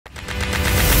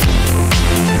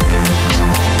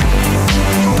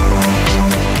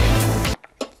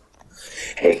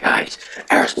guys,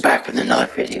 Aris back with another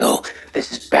video.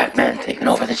 This is Batman taking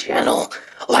over the channel.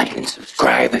 Like and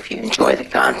subscribe if you enjoy the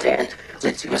content.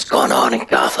 Let's see what's going on in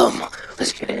Gotham.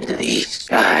 Let's get into these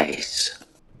guys.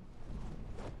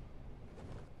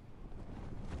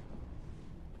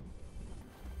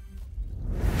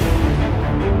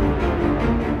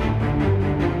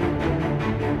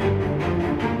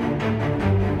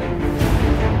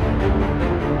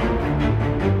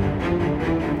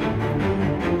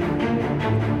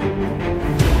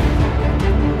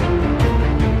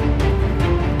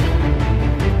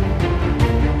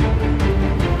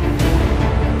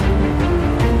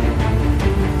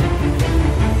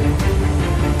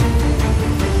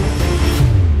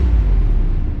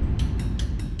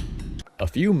 A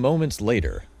few moments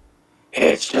later.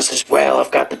 It's just as well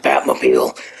I've got the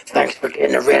Batmobile. Thanks for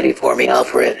getting it ready for me,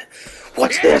 Alfred.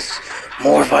 What's this?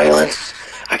 More violence?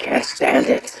 I can't stand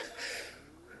it.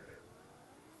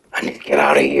 I need to get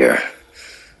out of here.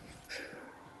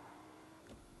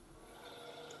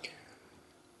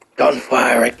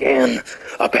 Gunfire again,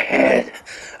 up ahead.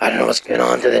 I don't know what's going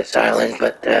on to this island,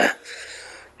 but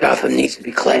Gotham needs to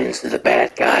be cleansed of the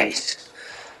bad guys.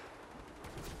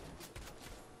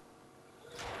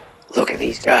 Look at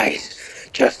these guys.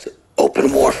 Just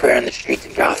open warfare in the streets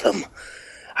of Gotham.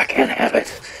 I can't have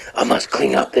it. I must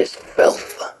clean up this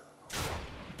filth.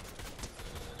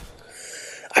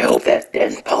 I hope that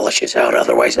den polishes out,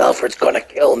 otherwise Alfred's gonna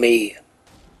kill me.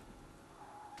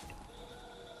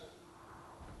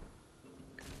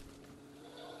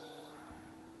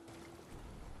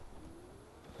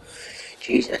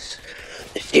 Jesus,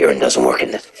 the steering doesn't work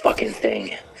in this fucking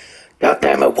thing. God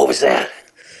damn it, what was that?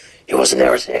 It wasn't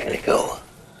there a second ago.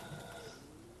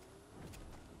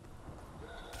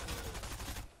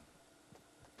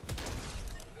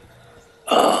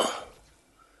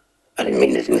 I didn't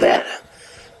mean to do that.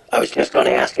 I was just going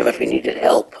to ask him if he needed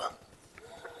help.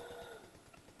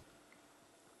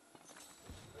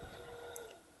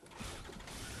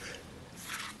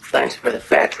 Thanks for the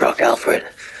fat truck, Alfred.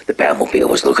 The Batmobile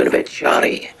was looking a bit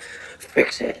shoddy.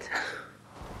 Fix it.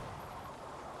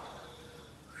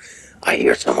 I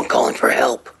hear someone calling for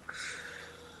help.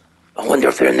 I wonder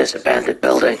if they're in this abandoned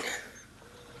building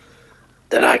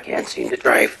that I can't seem to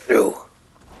drive through.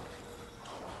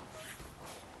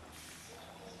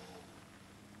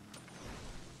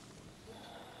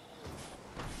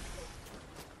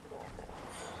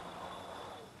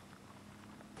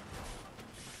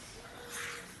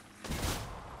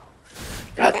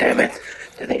 God damn it,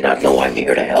 do they not know I'm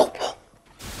here to help?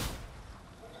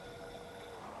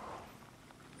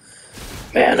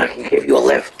 Man, I can give you a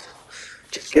lift.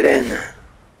 Just get in.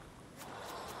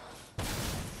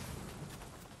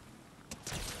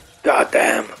 God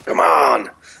damn, come on.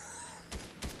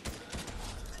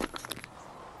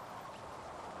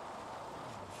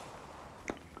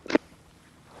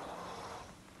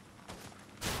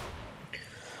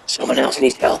 Someone else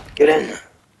needs help. Get in.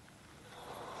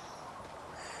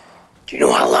 Do you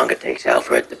know how long it takes,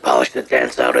 Alfred, to polish the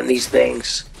dents out in these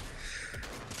things?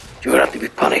 You're gonna have to be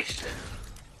punished.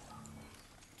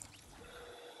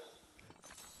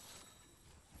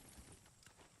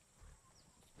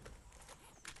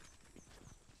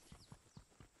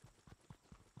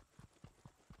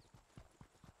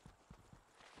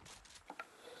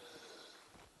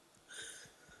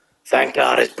 Thank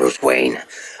God it's Bruce Wayne.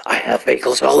 I have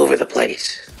vehicles all over the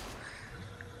place.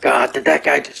 God, did that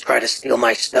guy just try to steal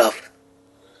my stuff?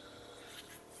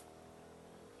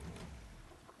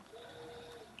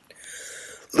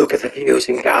 Look at the views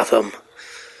in Gotham.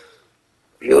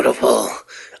 Beautiful.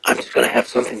 I'm just gonna have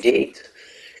something to eat.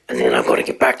 And then I'm gonna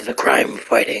get back to the crime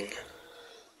fighting.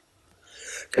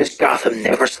 'Cause Gotham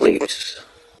never sleeps.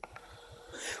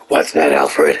 What's that,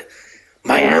 Alfred?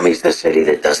 Miami's the city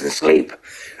that doesn't sleep.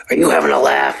 Are you having a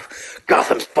laugh?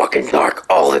 Gotham's fucking dark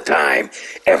all the time.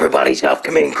 Everybody's out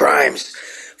committing crimes.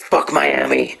 Fuck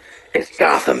Miami. It's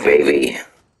Gotham, baby.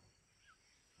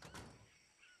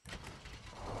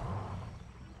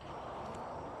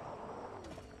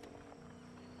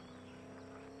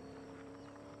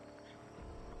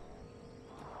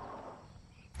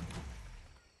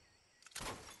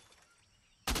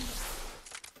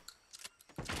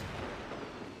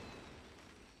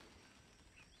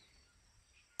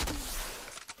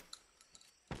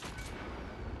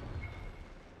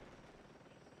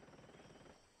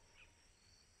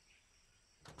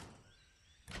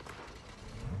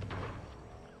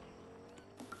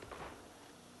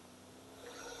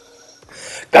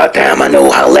 Goddamn, I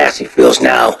know how Lassie feels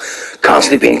now,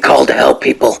 constantly being called to help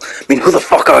people. I mean, who the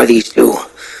fuck are these two?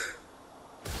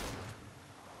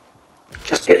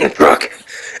 Just get in the truck.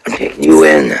 I'm taking you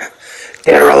in.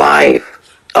 Dead or alive.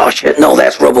 Oh shit, no,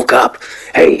 that's RoboCop.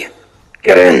 Hey,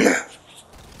 get in.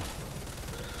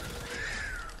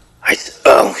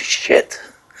 Oh shit.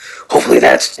 Hopefully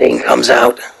that stain comes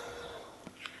out.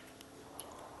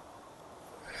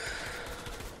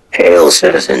 Hail,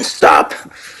 citizen, stop.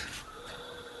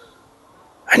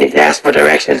 I need to ask for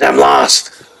directions, I'm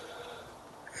lost.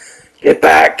 Get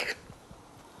back.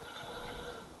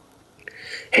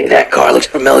 Hey, that car looks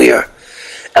familiar.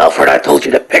 Alfred, I told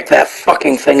you to pick that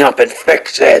fucking thing up and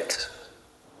fix it.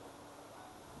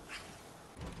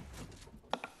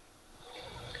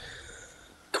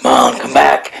 Come on, come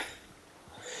back.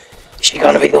 Is she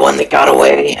gonna be the one that got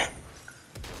away?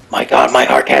 My god, my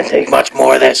heart can't take much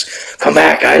more of this. Come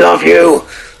back, I love you.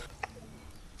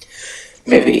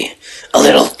 Maybe a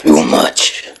little too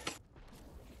much.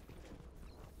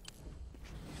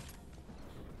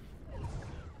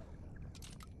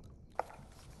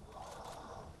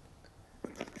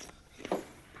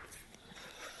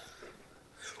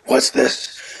 What's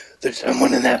this? There's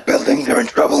someone in that building. They're in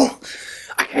trouble.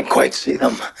 I can't quite see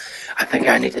them. I think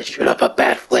I need to shoot up a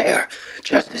bat flare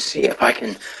just to see if I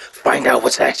can find out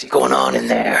what's actually going on in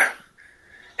there.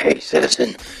 Hey,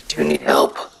 citizen, do you need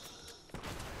help?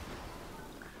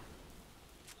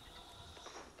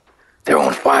 They're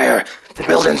on fire. The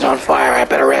building's on fire. I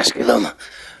better rescue them.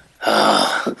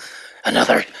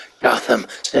 Another Gotham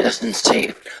citizen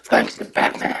saved thanks to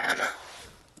Batman.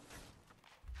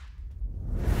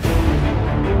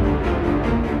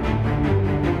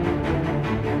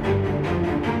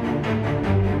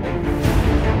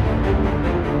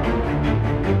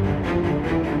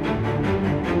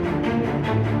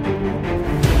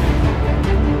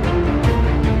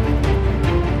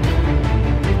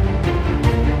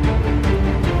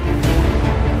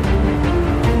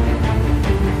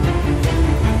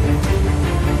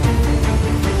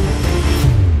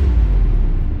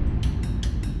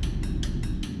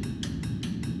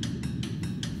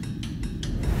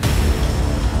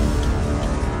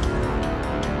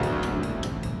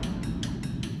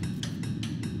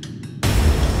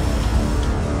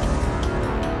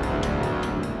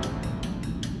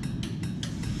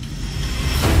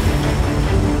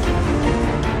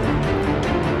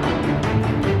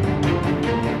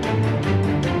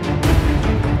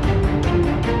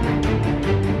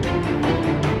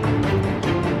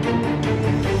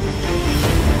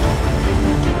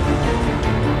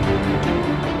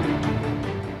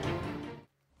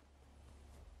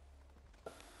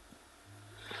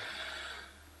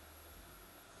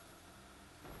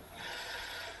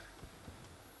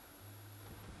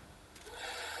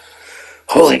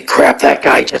 Holy crap, that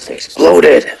guy just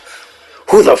exploded.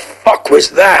 Who the fuck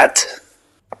was that?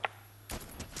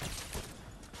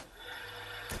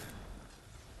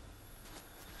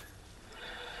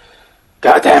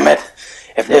 God damn it.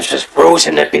 If this was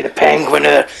Frozen, it'd be the Penguin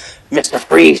or Mr.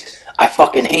 Freeze. I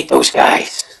fucking hate those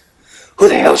guys. Who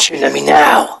the hell's shooting at me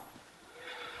now?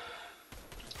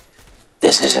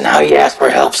 This isn't how you ask for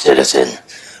help, citizen.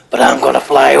 But I'm gonna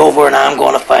fly over and I'm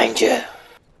gonna find you.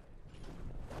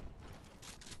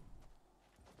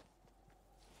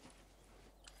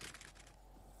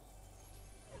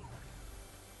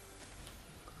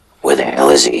 Where the hell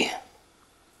is he?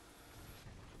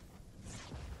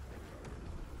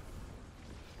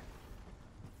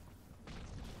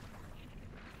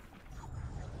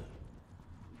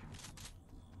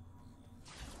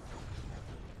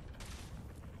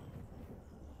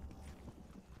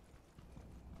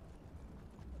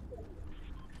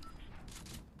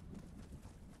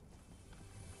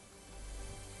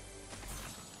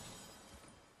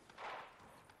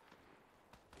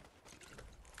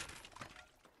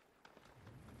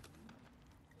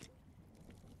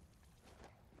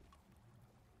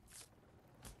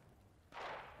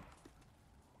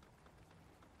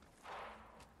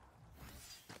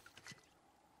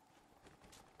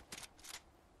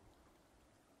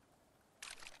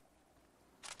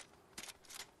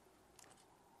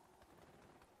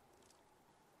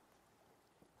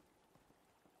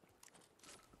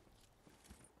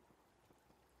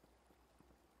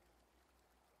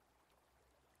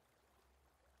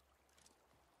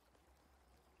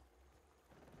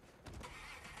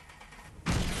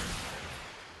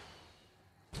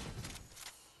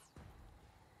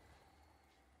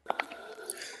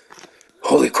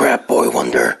 Holy crap, Boy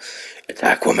Wonder. It's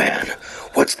Aquaman.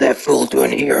 What's that fool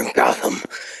doing here in Gotham?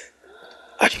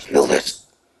 I should kill this.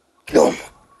 Kill him.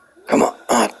 Come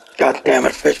on. God damn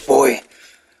it, Fish Boy.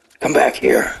 Come back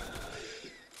here.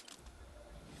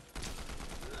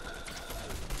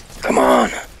 Come on.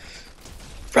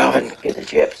 Robin, get the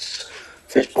chips.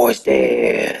 Fish Boy's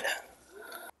dead.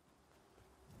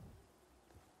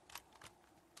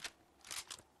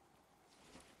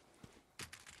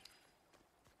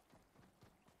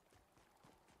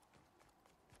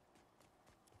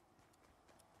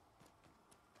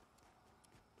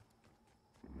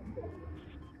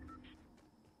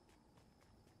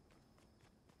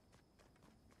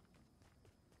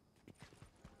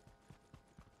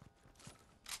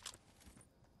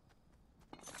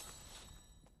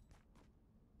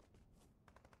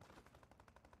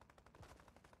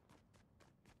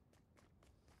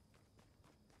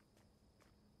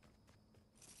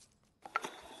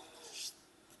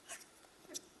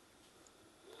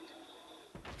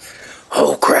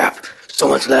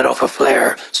 Someone's let off a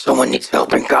flare. Someone needs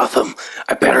help in Gotham.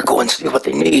 I better go and see what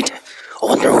they need. I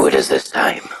wonder who it is this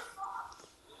time.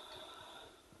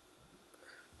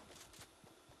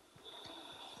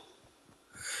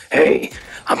 Hey,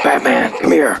 I'm Batman.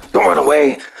 Come here. Don't run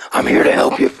away. I'm here to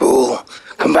help you, fool.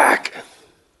 Come back.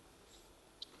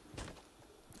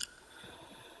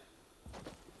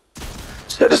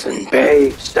 Citizen Bay,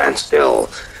 stand still.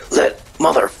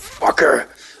 Motherfucker.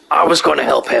 I was gonna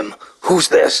help him. Who's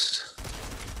this?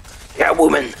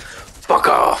 Catwoman, fuck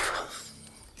off.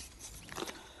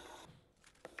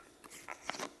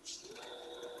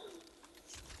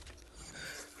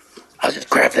 I'll just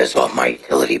grab this off my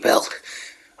utility belt.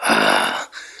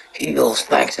 Heals,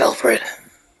 thanks, Alfred.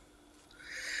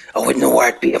 I wouldn't know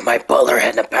where I'd be if my butler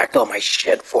hadn't packed all my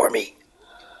shit for me.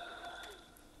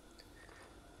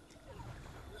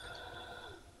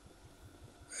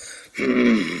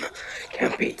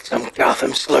 Can't beat some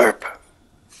Gotham slurp.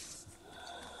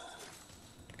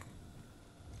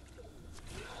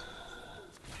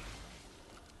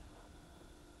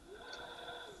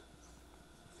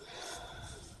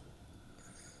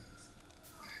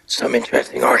 Some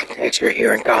interesting architecture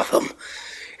here in Gotham.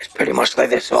 It's pretty much like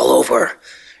this all over.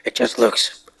 It just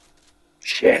looks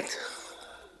shit.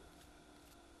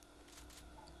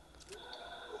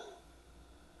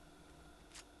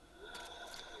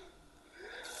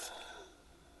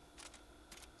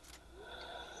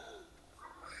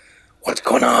 What's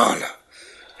going on?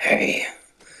 Hey,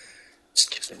 it's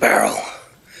just a barrel.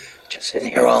 Just sitting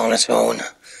here all on its own.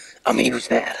 I'm gonna use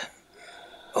that.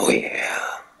 Oh yeah.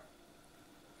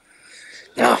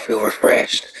 Now I feel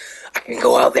refreshed. I can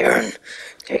go out there and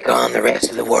take on the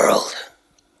rest of the world.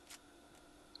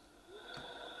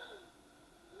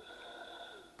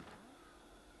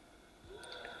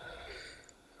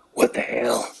 What the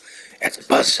hell? That's a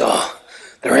buzzsaw.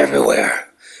 They're everywhere.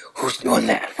 Who's doing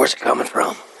that? Where's it coming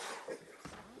from?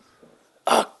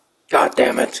 God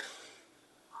damn it.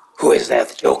 Who is that,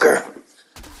 the Joker?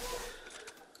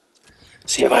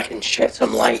 See if I can shed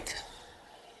some light.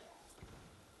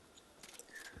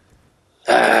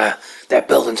 That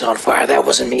building's on fire. That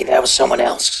wasn't me. That was someone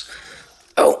else.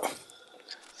 Oh,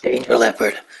 Danger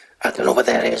Leopard. I don't know what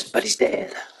that is, but he's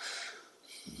dead.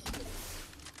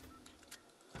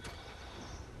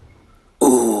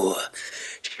 Ooh,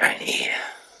 shiny.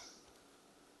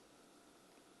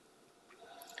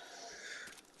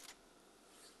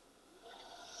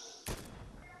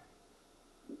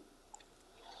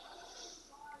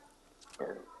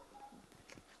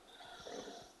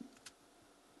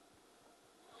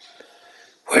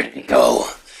 Where did he go?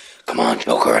 Come on,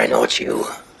 Joker, I know it's you.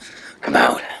 Come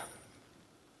out.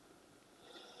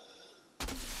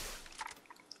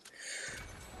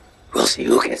 We'll see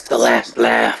who gets the last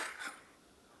laugh.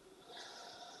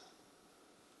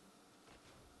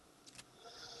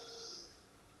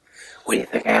 What do you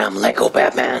think I am, Lego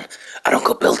Batman? I don't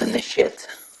go building this shit.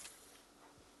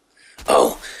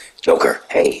 Oh, Joker,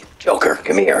 hey, Joker,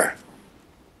 come here.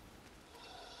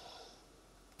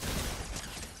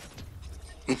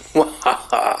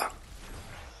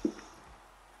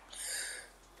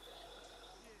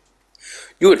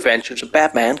 New Adventures of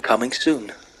Batman coming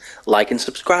soon. Like and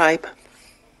subscribe.